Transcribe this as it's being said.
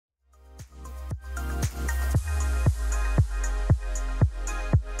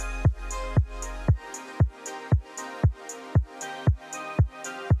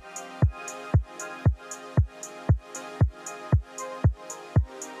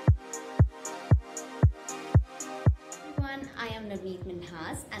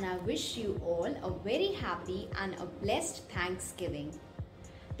Christmas and I wish you all a very happy and a blessed Thanksgiving.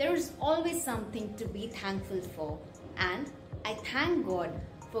 There is always something to be thankful for, and I thank God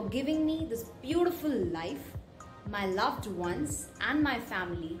for giving me this beautiful life, my loved ones, and my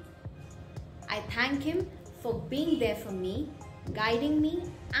family. I thank Him for being there for me, guiding me,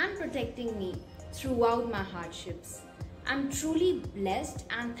 and protecting me throughout my hardships. I'm truly blessed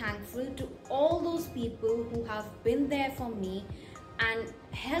and thankful to all those people who have been there for me and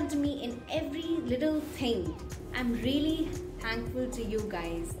helped me in every little thing. I'm really thankful to you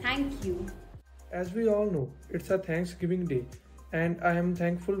guys. Thank you. As we all know, it's a Thanksgiving day, and I am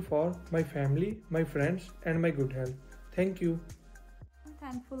thankful for my family, my friends, and my good health. Thank you. I'm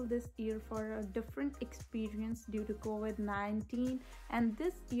thankful this year for a different experience due to COVID-19, and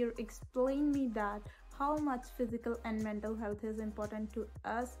this year explained me that how much physical and mental health is important to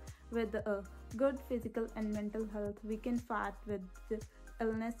us. With a good physical and mental health, we can fight with the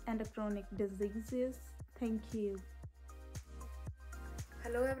illness and chronic diseases. Thank you.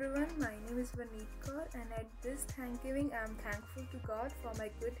 Hello everyone, my name is Vaneet Kaur, and at this Thanksgiving I am thankful to God for my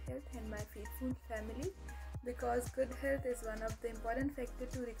good health and my faithful family, because good health is one of the important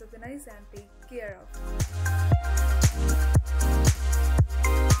factors to recognize and take care of.